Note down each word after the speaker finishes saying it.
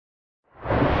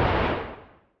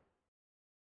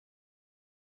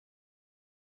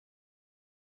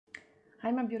Hi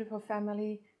my beautiful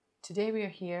family. Today we are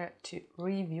here to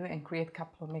review and create a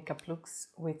couple of makeup looks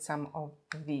with some of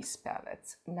these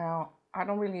palettes. Now I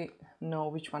don't really know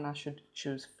which one I should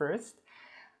choose first.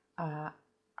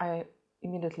 I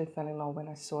immediately fell in love when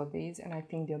I saw these and I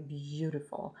think they're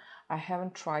beautiful. I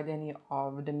haven't tried any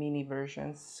of the mini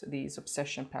versions, these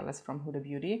Obsession palettes from Huda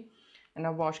Beauty, and I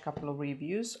watched a couple of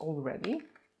reviews already.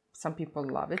 Some people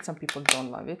love it, some people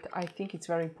don't love it. I think it's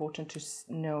very important to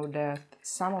know that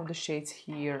some of the shades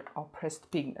here are pressed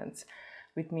pigments,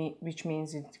 which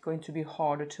means it's going to be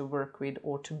harder to work with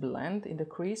or to blend in the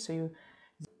crease. So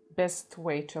the best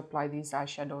way to apply these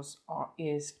eyeshadows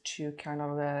is to kind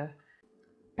of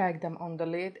pack them on the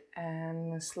lid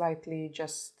and slightly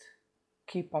just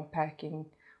keep on packing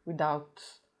without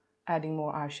adding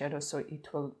more eyeshadow, so it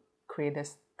will create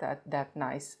that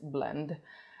nice blend.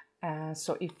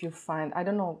 So if you find, I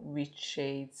don't know which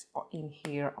shades in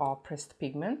here are pressed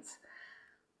pigments.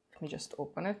 Let me just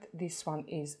open it. This one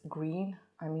is green.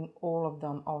 I mean, all of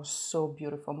them are so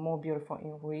beautiful, more beautiful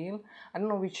in real. I don't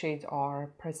know which shades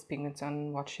are pressed pigments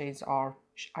and what shades are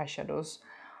eyeshadows,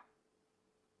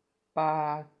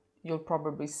 but you'll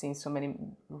probably seen so many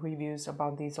reviews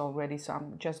about these already, so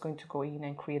I'm just going to go in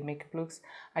and create makeup looks.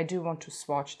 I do want to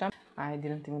swatch them. I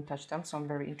didn't even touch them, so I'm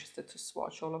very interested to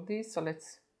swatch all of these. So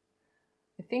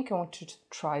I think I want to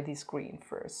try this green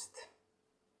first.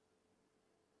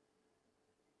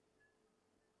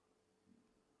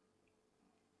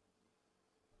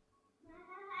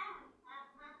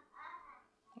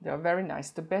 They are very nice.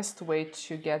 The best way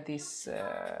to get this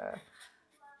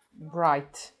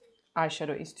bright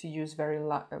eyeshadow is to use very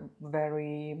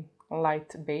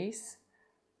light base.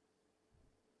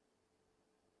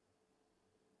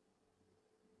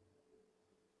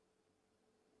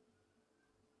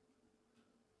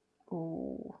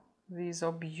 Ooh, these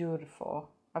are beautiful.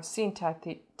 I've seen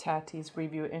Tati's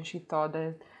review and she thought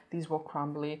that these were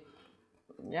crumbly.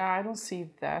 Yeah, I don't see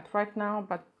that right now,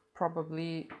 but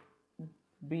probably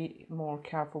be more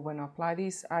careful when I apply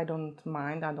these. I don't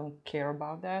mind, I don't care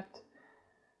about that.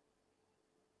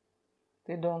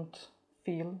 They don't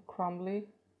feel crumbly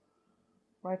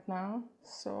right now,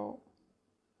 so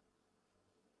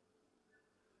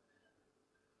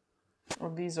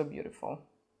these are beautiful,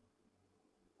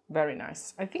 very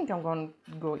nice. I think I'm going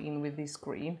to go in with this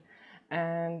green,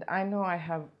 and I know I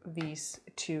have these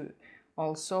two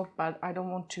also, but I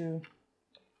don't want to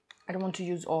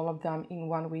use all of them in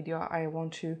one video. I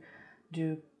want to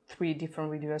do 3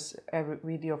 different videos, every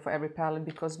video for every palette,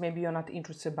 because maybe you're not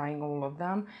interested buying all of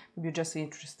them, maybe you're just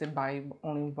interested by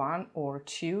only 1 or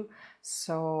 2.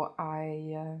 So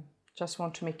I just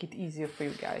want to make it easier for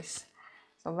you guys.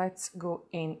 So let's go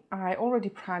in. I already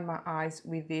primed my eyes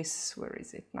with this, where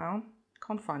is it now?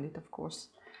 Can't find it, of course.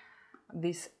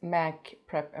 This MAC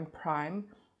Prep and Prime.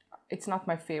 It's not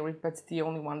my favorite, but it's the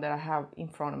only one that I have in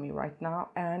front of me right now.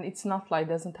 And it's not like, it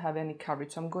doesn't have any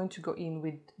coverage. So I'm going to go in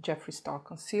with Jeffree Star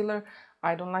Concealer.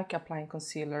 I don't like applying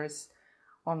concealers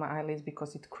on my eyelids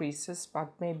because it creases,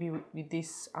 but maybe with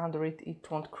this under it, it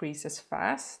won't crease as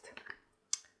fast.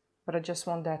 But I just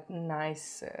want that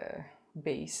nice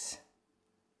base.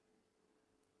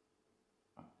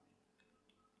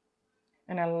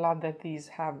 And I love that these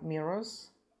have mirrors.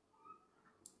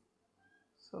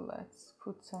 So let's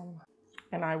put some,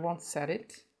 and I won't set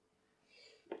it.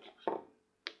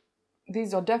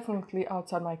 These are definitely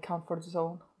outside my comfort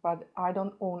zone, but I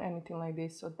don't own anything like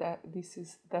this, so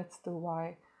that's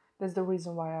the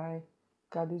reason why I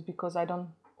got this, because I don't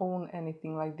own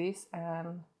anything like this,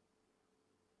 and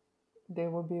they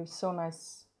will be so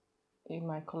nice in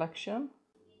my collection.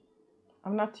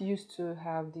 I'm not used to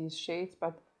have these shades,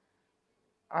 but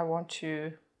I want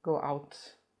to go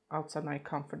outside my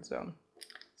comfort zone.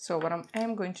 So what I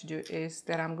am going to do is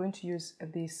that I'm going to use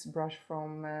this brush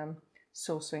from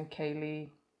Soso and Kaylee,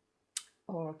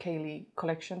 or Kaylee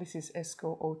collection. This is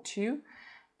Esco 02,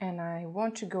 and I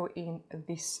want to go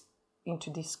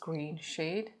into this green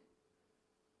shade.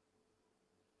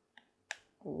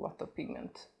 A lot of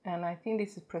pigment, and I think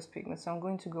this is pressed pigment, so I'm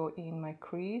going to go in my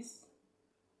crease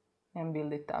and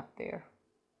build it up there.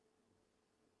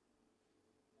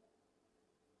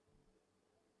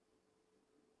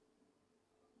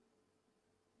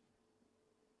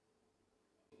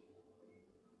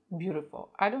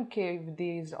 Beautiful. I don't care if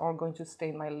these are going to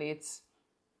stain my lids.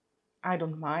 I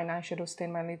don't mind eyeshadow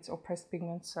stain my lids or pressed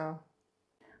pigment. So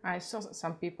I saw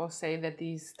some people say that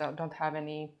these don't have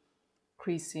any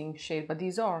creasing shade, but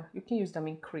these are. You can use them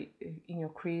in your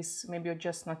crease. Maybe you're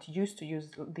just not used to use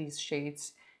these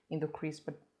shades in the crease,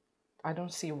 but I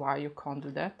don't see why you can't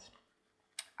do that.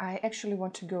 I actually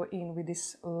want to go in with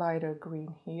this lighter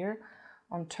green here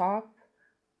on top,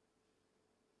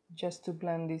 just to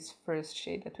blend this first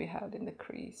shade that we had in the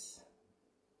crease.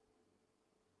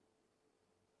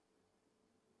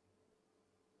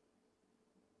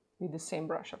 With the same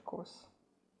brush, of course.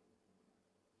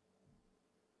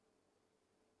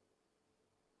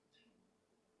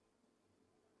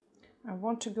 I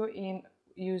want to go in,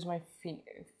 use my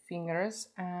fingers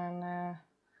and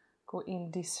go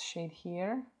in this shade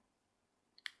here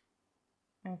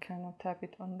and kind of tap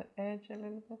it on the edge a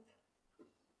little bit,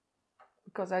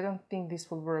 because I don't think this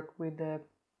will work with the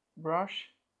brush.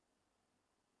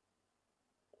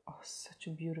 Oh, such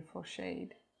a beautiful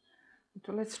shade.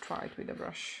 So let's try it with a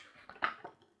brush,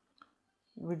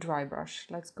 with dry brush.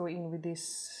 Let's go in with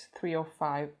this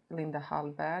 305 Linda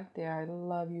Hallberg. I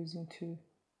love using too.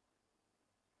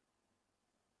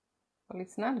 Well,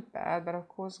 it's not bad, but of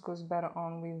course goes better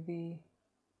on with the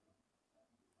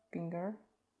finger.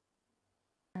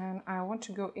 And I want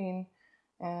to go in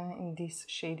this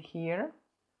shade here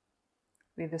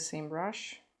with the same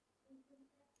brush.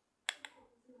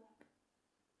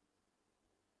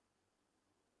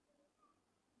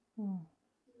 It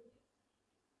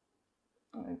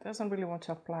doesn't really want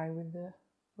to apply with the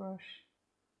brush.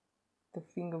 The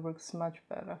finger works much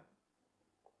better.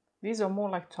 These are more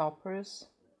like toppers.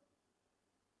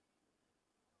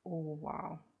 Oh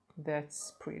wow,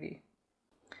 that's pretty.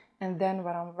 And then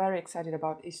what I'm very excited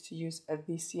about is to use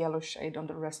this yellow shade on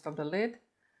the rest of the lid.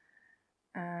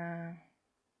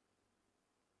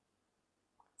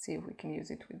 See if we can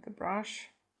use it with the brush.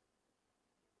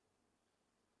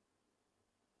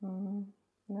 No,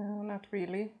 not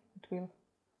really. It will.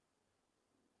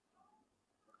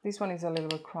 This one is a little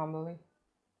bit crumbly.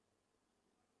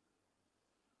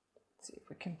 Let's see if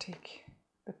we can take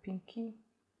the pinky.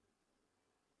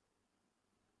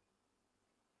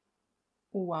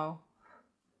 Oh, wow,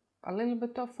 a little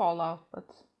bit of fallout, but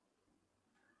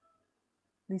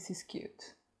this is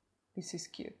cute. This is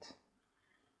cute.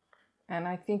 And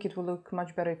I think it will look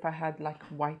much better if I had like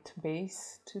white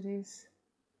base to this.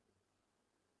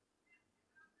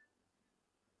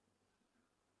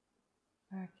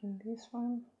 Back in this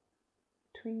one,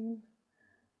 between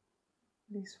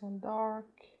this one dark.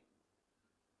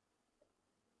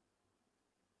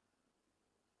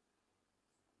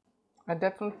 I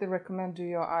definitely recommend do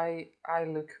your eye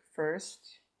look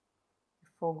first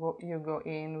before you go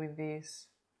in with this.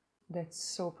 That's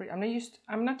so pretty.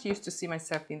 I'm not used to see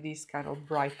myself in these kind of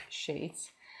bright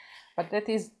shades, but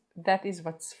that is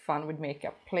what's fun with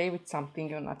makeup. Play with something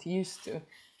you're not used to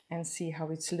and see how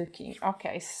it's looking.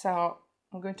 Okay, so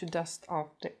I'm going to dust off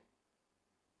the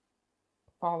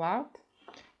fallout,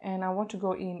 and I want to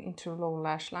go into low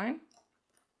lash line.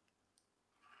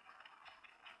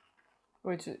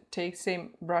 Going to take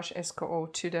same brush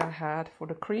SKO2 that I had for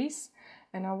the crease,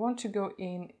 and I want to go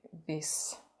in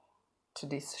to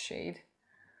this shade.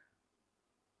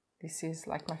 This is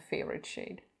like my favorite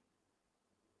shade.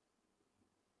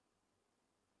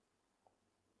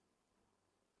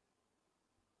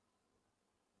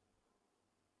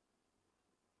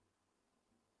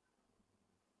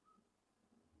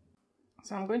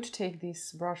 So I'm going to take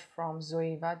this brush from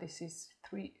Zoeva. This is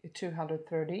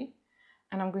 230.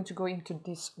 And I'm going to go into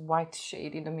this white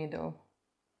shade in the middle.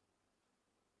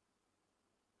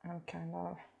 And kind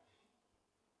of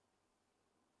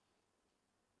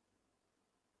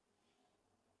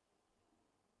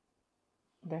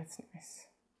that's nice.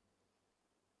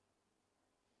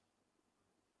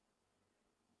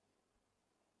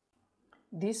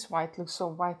 This white looks so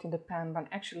white in the pan, but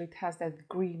actually it has that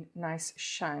green nice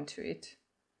shine to it.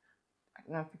 I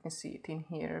don't know if you can see it in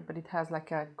here, but it has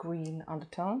like a green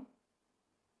undertone.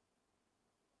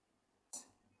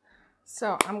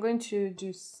 So I'm going to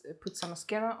put some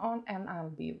mascara on, and I'll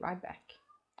be right back.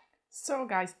 So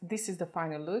guys, this is the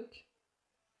final look.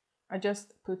 I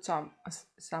just put some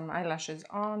eyelashes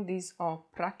on. These are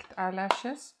Prakt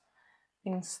eyelashes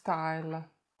in style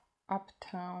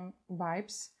Uptown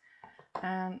Vibes,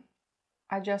 and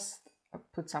I just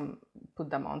put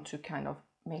them on to kind of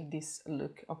make this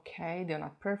look okay. They're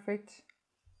not perfect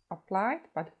applied,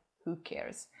 but who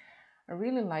cares? I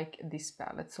really like this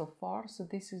palette so far. So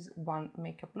this is one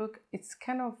makeup look. It's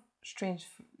kind of strange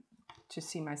to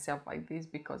see myself like this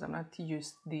because I'm not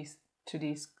used to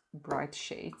these bright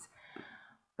shades.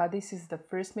 But this is the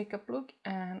first makeup look,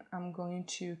 and I'm going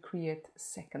to create a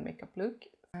second makeup look.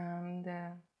 And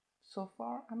so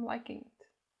far I'm liking it.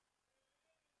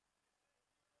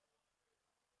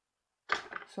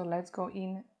 So let's go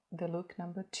in the look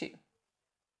number 2.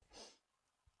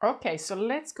 Okay, so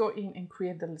let's go in and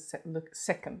create the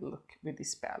second look with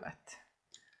this palette.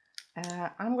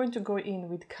 I'm going to go in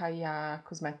with Kaya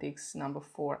Cosmetics number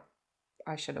 4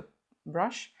 eyeshadow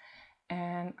brush,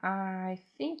 And I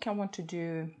think I want to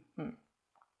do, I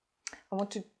want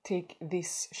to take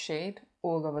this shade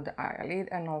all over the eyelid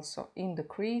and also in the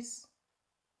crease.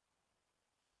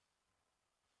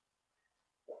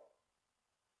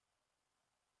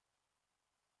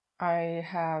 I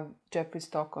have Jeffree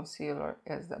Star Concealer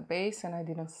as the base and I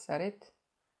didn't set it.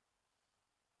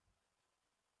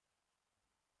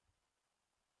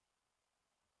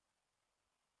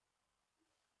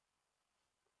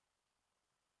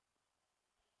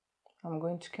 I'm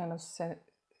going to kind of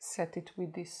set it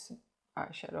with this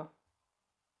eyeshadow.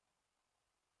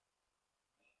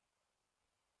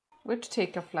 I'm going to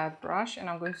take a flat brush and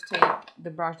I'm going to take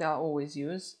the brush that I always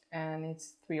use, and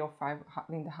it's 305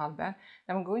 in the HUDA.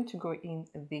 I'm going to go in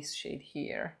this shade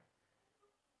here.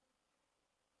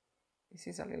 This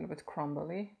is a little bit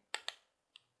crumbly.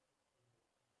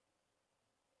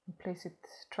 Place it,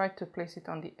 try to place it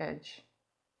on the edge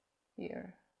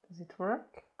here. Does it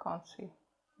work? Can't see.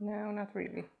 No, not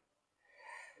really.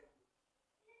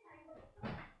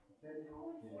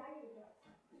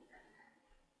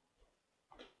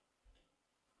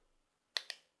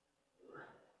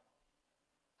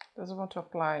 Doesn't want to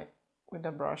apply with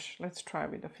the brush. Let's try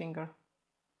with the finger.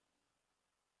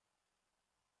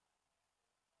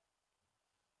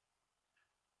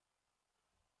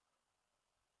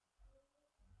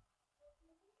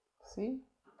 See?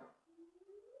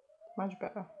 Much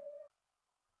better.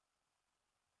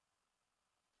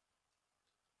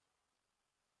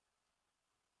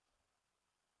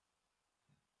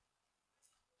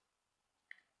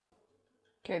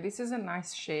 Okay, this is a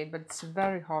nice shade, but it's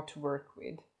very hard to work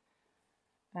with.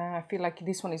 I feel like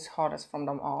this one is hardest from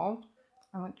them all.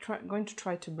 I'm going to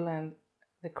try to blend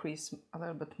the crease a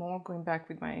little bit more, going back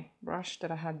with my brush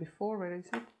that I had before. Where is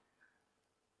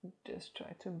it? Just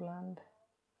try to blend.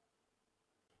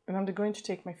 And I'm going to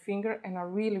take my finger and I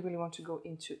really want to go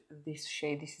into this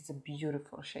shade. This is a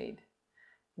beautiful shade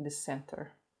in the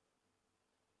center.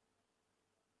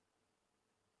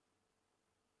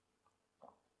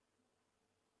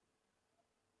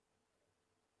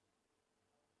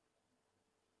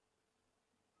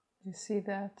 You see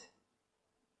that?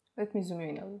 Let me zoom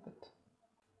in a little bit.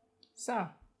 So,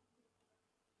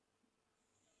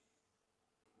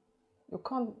 you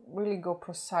can't really go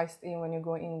precise in when you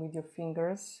go in with your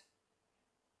fingers.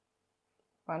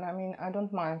 But I mean, I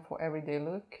don't mind for everyday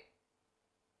look.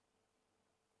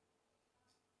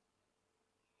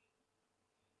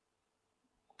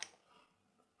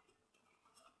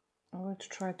 I'm going to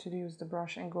try to use the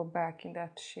brush and go back in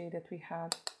that shade that we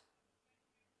had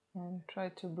and try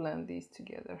to blend these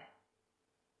together.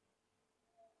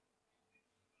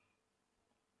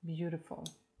 Beautiful.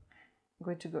 I'm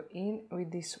going to go in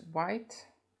with this white,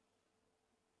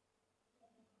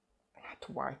 not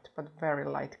white, but very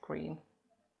light green.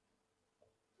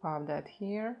 Pop that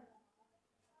here.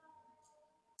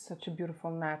 Such a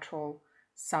beautiful, natural,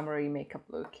 summery makeup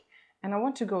look. And I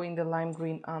want to go in the lime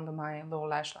green under my lower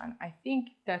lash line. I think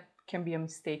that can be a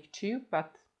mistake too,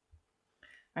 but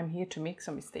I'm here to make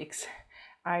some mistakes.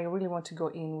 I really want to go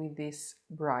in with this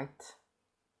bright,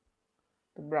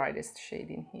 the brightest shade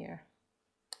in here.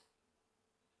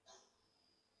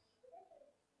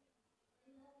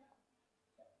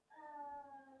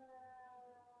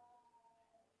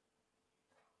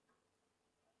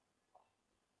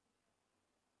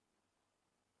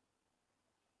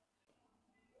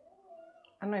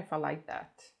 I don't know if I like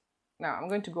that. Now I'm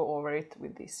going to go over it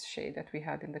with this shade that we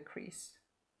had in the crease.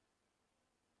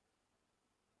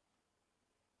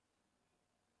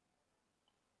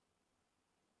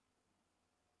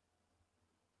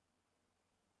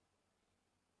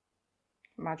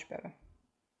 Much better.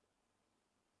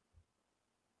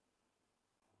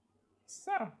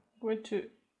 So I'm going to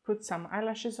put some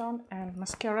eyelashes on and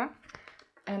mascara,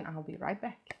 and I'll be right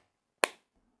back.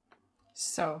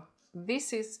 So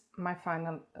this is my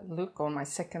final look, or my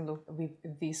second look, with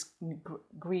this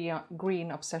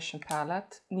green obsession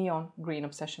palette, neon green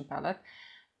obsession palette,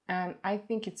 and I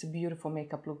think it's a beautiful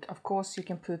makeup look. Of course you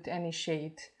can put any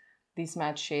shade, these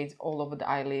matte shades, all over the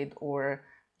eyelid, or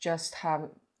just have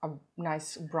a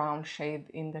nice brown shade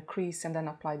in the crease and then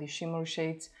apply the shimmer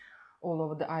shades all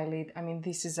over the eyelid. I mean,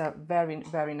 this is a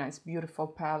very nice, beautiful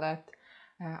palette.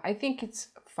 I think it's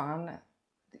fun.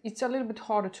 It's a little bit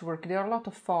harder to work. There are a lot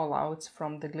of fallouts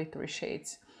from the glittery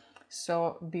shades,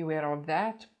 so beware of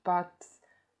that. But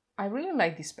I really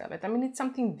like this palette. I mean, it's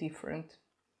something different.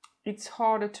 It's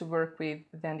harder to work with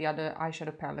than the other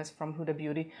eyeshadow palettes from Huda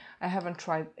Beauty. I haven't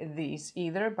tried these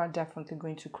either, but definitely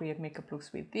going to create makeup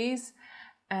looks with these.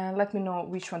 And let me know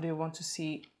which one do you want to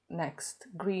see next,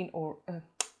 green or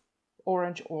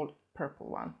orange or purple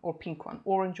one or pink one,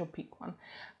 orange or pink one.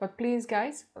 But please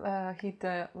guys, hit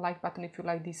the like button if you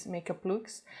like these makeup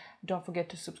looks. Don't forget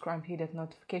to subscribe, hit that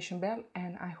notification bell,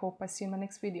 and I hope I see you in my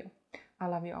next video. I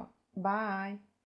love you all. Bye.